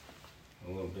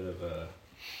a little bit of a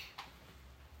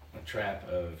trap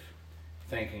of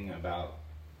thinking about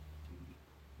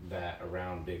that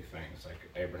around big things, like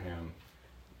Abraham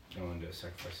going to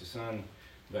sacrifice his son.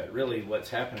 But really what's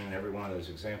happening in every one of those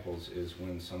examples is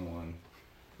when someone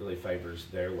really favors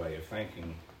their way of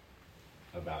thinking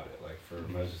about it. Like for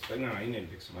Moses, like, no, you need to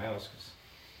pick somebody else because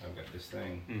I've got this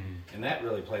thing. Mm-hmm. And that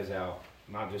really plays out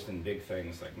not just in big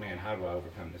things like, man, how do I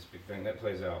overcome this big thing? That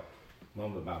plays out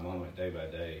moment by moment, day by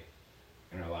day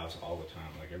in our lives all the time.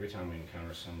 Like every time we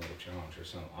encounter some little challenge or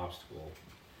some obstacle,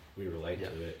 we relate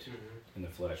to it in the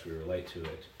flesh. We relate to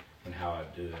it and how I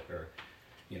do it. Or,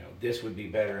 this would be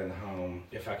better in the home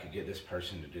if I could get this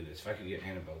person to do this. If I could get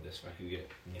Annabelle this. If I could get,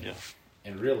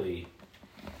 And really,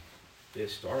 it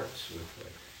starts with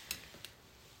like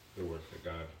the work that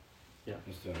God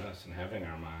is doing us and having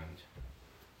our mind,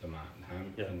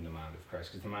 having the mind of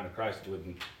Christ. Because the mind of Christ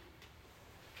wouldn't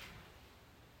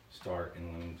start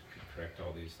and learn to correct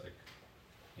all these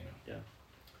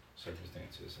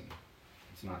circumstances, and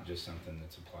it's not just something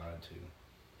that's applied to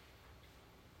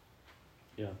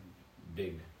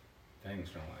big things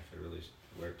in our life. It really is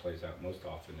where it plays out most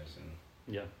often is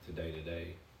in the day to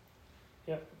day.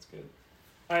 Yeah, that's good.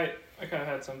 I kind of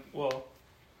had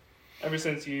ever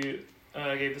since you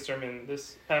gave the sermon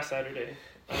this past Saturday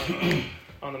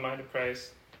on the mind of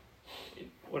Christ,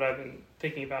 what I've been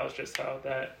thinking about is just how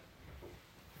that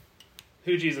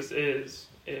who Jesus is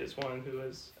one who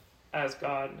is as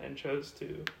God and chose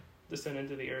to descend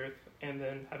into the earth, and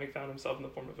then having found himself in the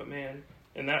form of a man,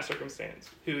 in that circumstance,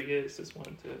 who he is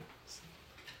one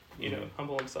to,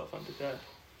 humble himself unto death.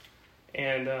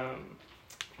 And I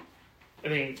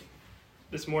think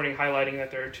this morning highlighting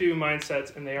that there are two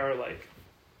mindsets and they are like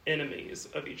enemies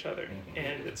of each other.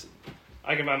 And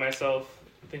I can find myself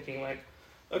thinking like,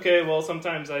 okay, well,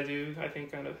 sometimes I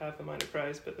think kind of have the mind of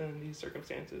Christ, but then in these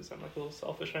circumstances, I'm like a little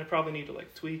selfish, and I probably need to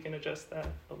like tweak and adjust that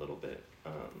a little bit.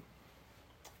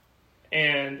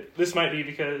 And this might be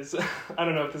because, I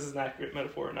don't know if this is an accurate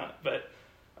metaphor or not, but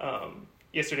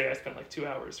yesterday I spent like 2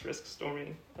 hours risk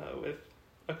storming with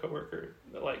a coworker,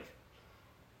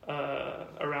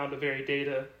 around a very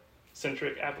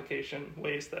data-centric application,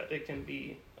 ways that it can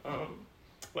be,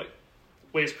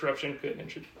 ways corruption could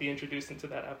be introduced into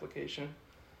that application.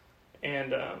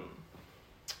 And a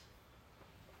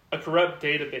corrupt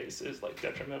database is like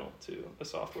detrimental to a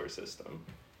software system.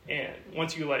 And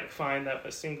once you find that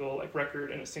a single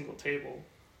record in a single table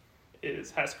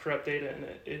has corrupt data in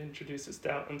it, it introduces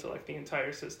doubt into the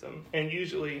entire system. And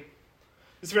usually,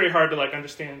 it's very hard to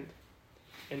understand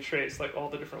and trace all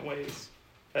the different ways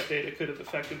that data could have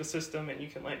affected the system, and you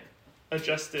can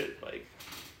adjust it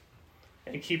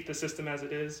and keep the system as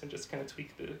it is and just kind of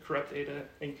tweak the corrupt data,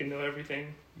 and you can know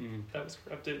everything that was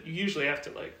corrupted. You usually have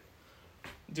to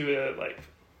do a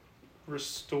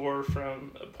restore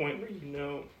from a point where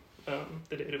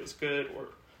the data was good, or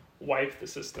wipe the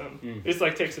system. It's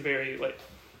takes a very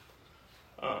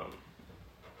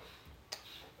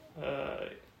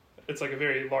it's a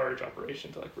very large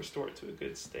operation to restore it to a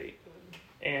good state.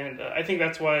 And I think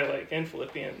that's why in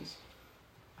Philippians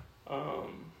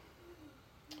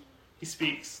he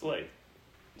speaks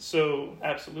so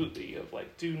absolutely of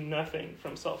do nothing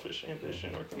from selfish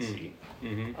ambition or conceit,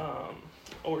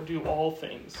 or do all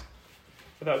things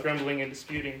without grumbling and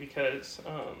disputing, because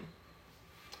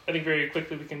I think very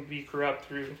quickly we can be corrupt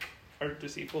through our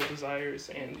deceitful desires.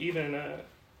 And even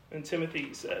in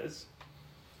Timothy says,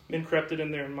 men corrupted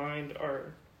in their mind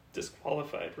are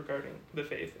disqualified regarding the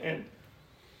faith. And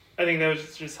I think that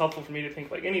was just helpful for me to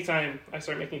think anytime I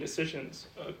start making decisions,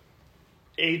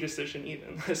 a decision,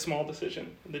 even a small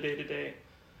decision in the day-to-day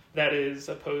that is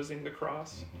opposing the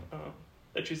cross,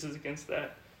 that chooses against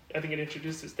that, I think it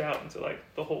introduces doubt into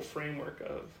the whole framework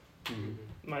of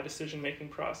my decision-making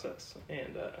process,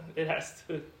 and it has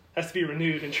to be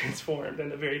renewed and transformed,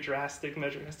 and a very drastic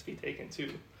measure has to be taken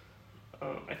to,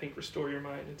 I think, restore your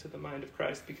mind into the mind of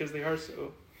Christ, because they are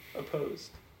so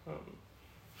opposed.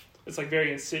 It's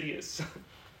very insidious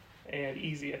and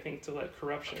easy, I think, to let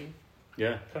corruption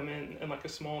come in a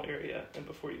small area, and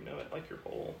before you know it, your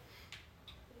whole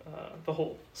the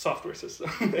whole software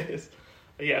system is.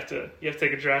 You have to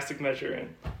take a drastic measure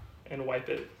and wipe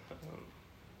it.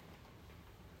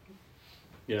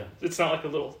 Yeah. It's not like a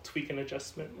little tweak and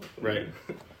adjustment. Like Right.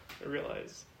 I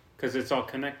realize. Because it's all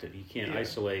connected. You can't Yeah.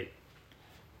 isolate.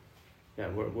 Yeah,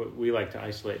 we like to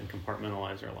isolate and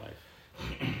compartmentalize our life,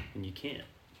 and you can't.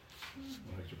 We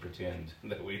like to pretend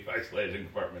that we've isolated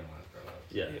and compartmentalized our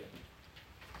lives. Yeah.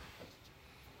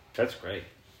 That's great.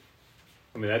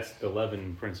 I mean, that's the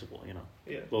leaven principle, you know.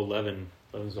 Yeah. Little leaven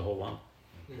leavens the whole lump.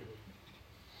 Mhm.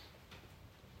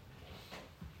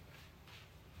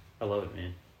 I love it,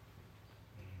 man.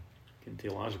 Getting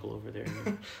theological over there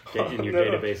in your No.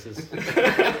 databases.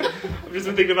 I've just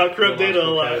been thinking about corrupt data a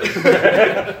lot.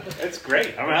 That's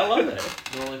great. I mean, I love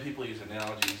that. Normally people use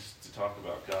analogies to talk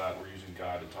about God. We're using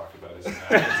God to talk about his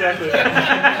analogies. Exactly.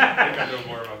 I think I know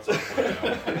more about software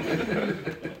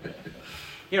now.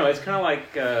 You know, it's kind of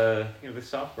like the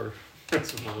software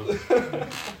principle. It's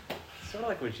sort of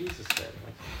like what Jesus said.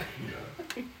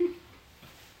 Like,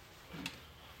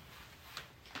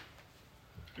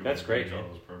 That's great, man.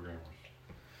 Those programmers.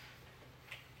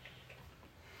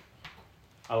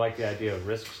 I like the idea of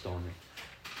risk storming.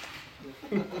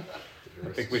 I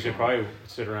think we should probably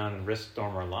sit around and risk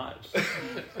storm our lives. I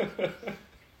thought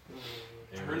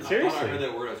Seriously. I heard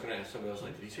that word. I was going to ask somebody else,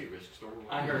 like, did he say risk storm?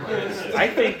 I heard it. I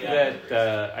think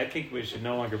that I think we should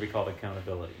no longer be called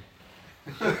accountability.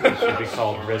 It should be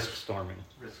called risk storming.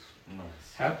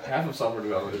 Half of software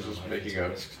development is just making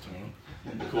up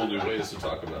cool new ways to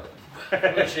talk about it. I'm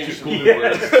going to change some Cool new new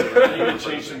words. words. I need to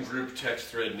change some group text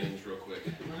thread names real quick.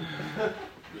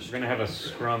 We're gonna have a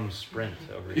scrum sprint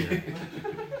over here.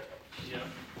 Yeah.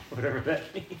 Whatever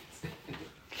that means.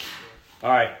 All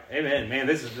right, amen, man.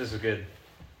 This is good.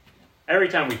 Every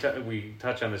time we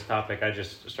touch on this topic, I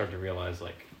just start to realize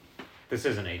like this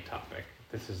isn't a topic.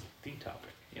 This is the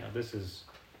topic. You know, this is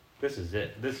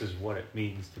it. This is what it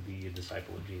means to be a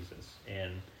disciple of Jesus,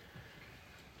 and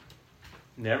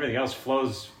everything else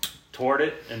flows toward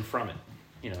it and from it.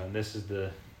 You know, and this is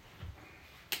the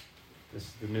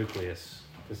nucleus.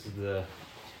 This is the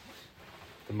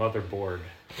motherboard.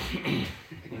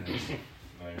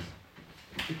 Nice.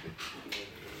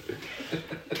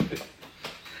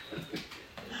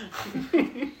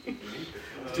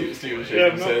 Steven Yeah,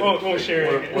 shaking his head. won't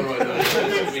share it. What am I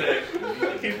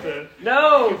doing? Keep the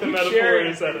No, the keep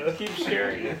metaphors sharing. at a. Keep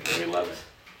sharing it. We love it.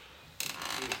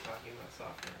 He was talking about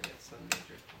software and it's some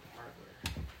major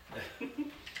hardware.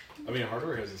 I mean,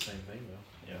 hardware has the same thing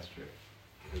though. Yeah, that's true.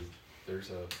 Because there's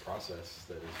a process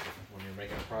that is when you're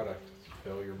making a product,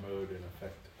 failure mode and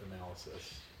effect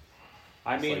analysis.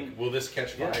 I It's mean, like, will this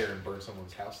catch yeah. fire and burn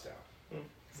someone's house down? Mm.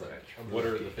 It's like, what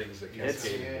are the things that It's-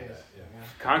 cascade into that? Yeah.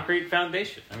 concrete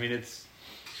foundation. I mean, it's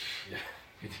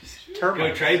Go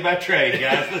termites. trade by trade,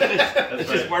 guys. Let's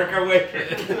just work our way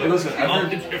through. Well, listen,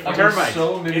 I've heard Termites.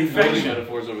 so many Infection. building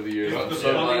metaphors over the years. I'm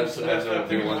so glad to have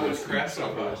the one that's crap so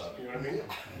software. much. You know what I mean?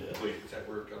 Wait, is that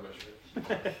word on my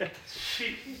shirt?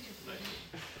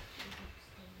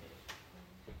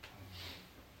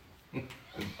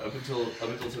 Up until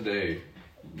today,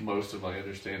 most of my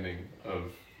understanding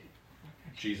of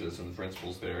Jesus and the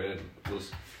principles therein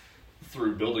was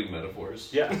through building metaphors.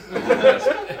 Yeah,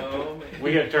 Oh man.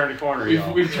 we got turned a corner,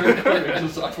 y'all. We've turned it into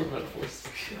software metaphors.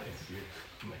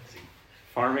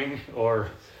 Farming or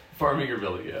Farming or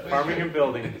building, yeah. farming and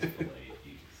building.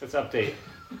 Let's update.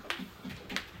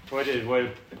 What did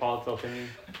Paul tell me?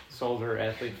 Soldier,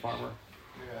 athlete, farmer,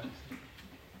 Yeah.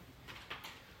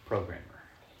 programmer.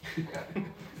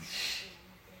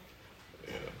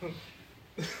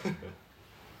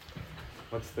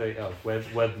 What's the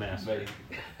webmaster?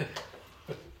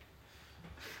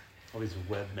 All these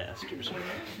webmasters.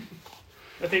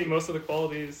 I think most of the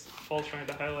qualities Paul's trying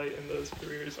to highlight in those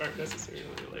careers aren't necessarily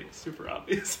like super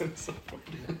obvious in some point.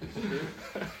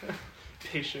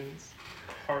 Patience,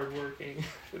 hardworking,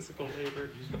 physical labor.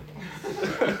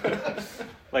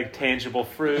 Like tangible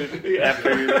fruit Yeah.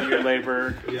 after your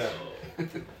labor. Yeah.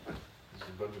 Just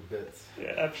a bunch of bits.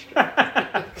 Yeah,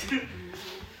 abstract.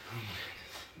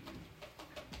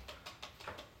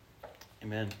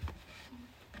 Amen.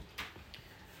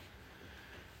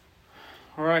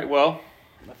 All right, well,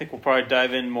 I think we'll probably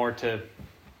dive in more to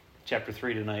chapter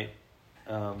 3 tonight.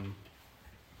 Wow,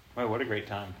 what a great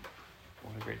time.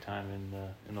 What a great time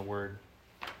in the Word.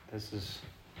 This is,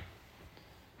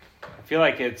 I feel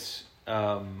like it's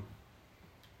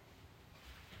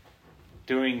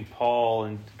doing Paul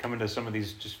and coming to some of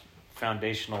these just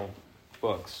foundational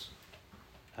books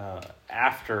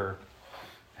after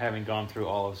having gone through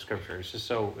all of Scripture. It's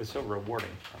so rewarding.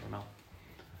 I don't know.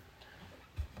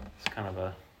 It's kind of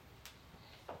a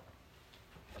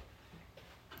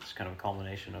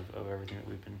culmination of everything that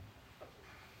we've been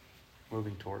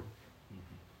moving toward.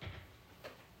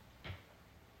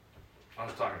 I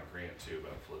was talking to Grant too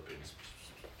about Philippians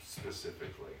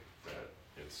specifically, that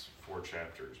it's 4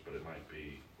 chapters, but it might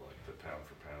be like the pound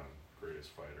for pound greatest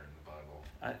fighter in the Bible.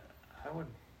 I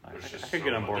There's could just get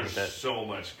so on board much, with that. there's so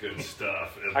much good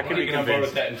stuff. And I could be Get on board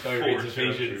with convinced. that until he reads 4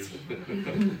 Ephesians. chapters.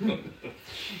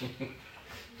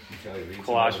 Until he reads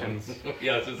Colossians. another one.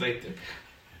 Yeah, it's just like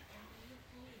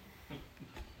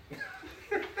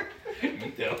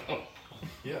you tell him.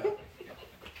 Yeah.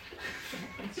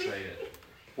 Say it.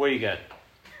 What do you got?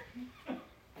 I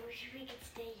wish we could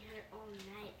stay here all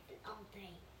night and all day.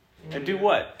 And do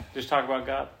what? Just talk about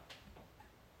God?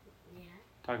 Yeah.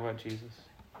 Talk about Jesus?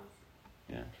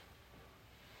 Yeah.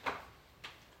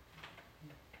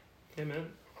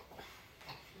 Amen.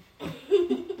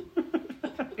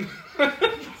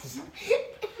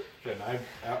 Got an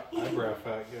eyebrow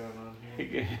fat going on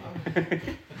here.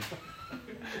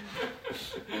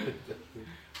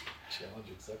 Challenge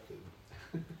accepted.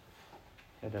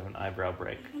 Had to have an eyebrow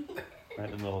break right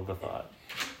in the middle of the thought.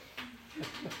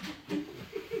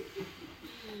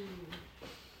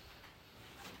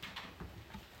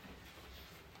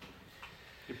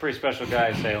 You're a pretty special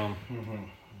guy, Salem.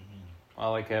 I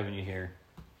like having you here.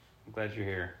 I'm glad you're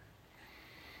here.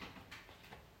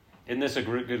 Isn't this a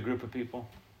good group of people?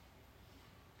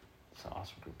 It's an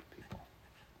awesome group of people.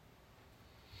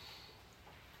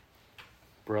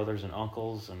 Brothers and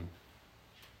uncles and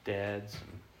dads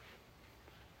and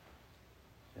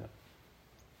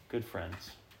good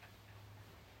friends.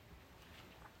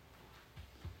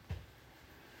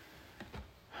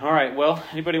 All right, well,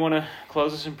 anybody want to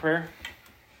close us in prayer?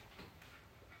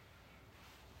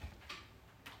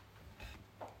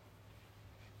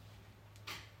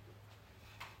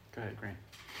 Go ahead, Grant.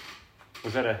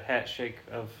 Was that a hat shake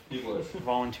of It was.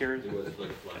 volunteers? It was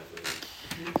like a flag.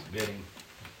 It's bidding.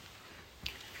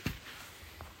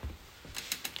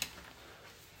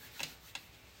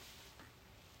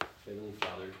 Heavenly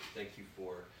Father, thank you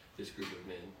for this group of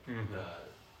men. Mhm.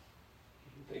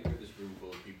 Thank you for this room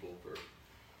full of people, for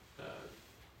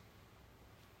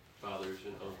fathers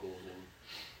and uncles and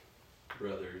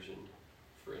brothers and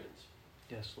friends.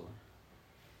 Yes, Lord.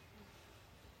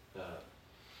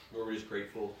 Lord, we're just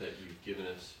grateful that you've given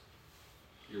us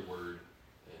your word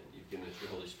and you've given us your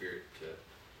Holy Spirit to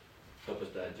help us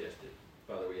digest it.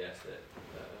 Father, we ask that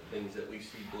things that we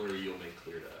see blurry, you'll make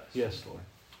clear to us. Yes, Lord.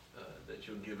 That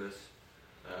you'll give us,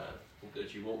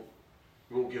 that you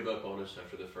won't give up on us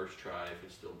after the first try if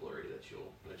it's still blurry. That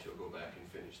you'll go back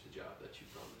and finish the job that you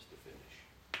promised to finish.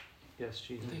 Yes,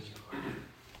 Jesus. Thank you, Lord.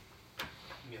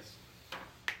 Yes.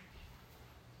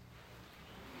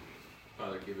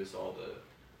 Father, give us all the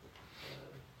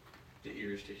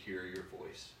ears to hear your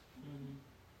voice,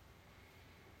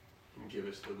 and give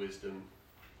us the wisdom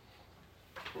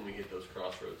when we hit those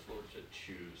crossroads, Lord, to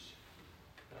choose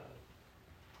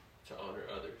to honor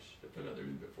others, to put others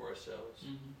before ourselves,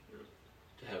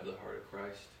 to have the heart of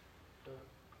Christ,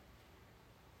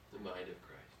 the mind of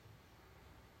Christ,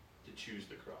 to choose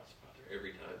the cross, Father,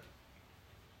 every time.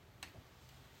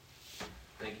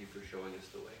 Thank you for showing us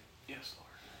the way. Yes, Lord.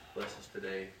 Bless us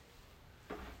today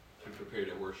as we prepare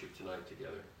to worship tonight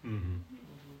together. Mm-hmm.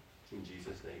 In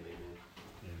Jesus' name, amen.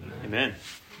 Amen.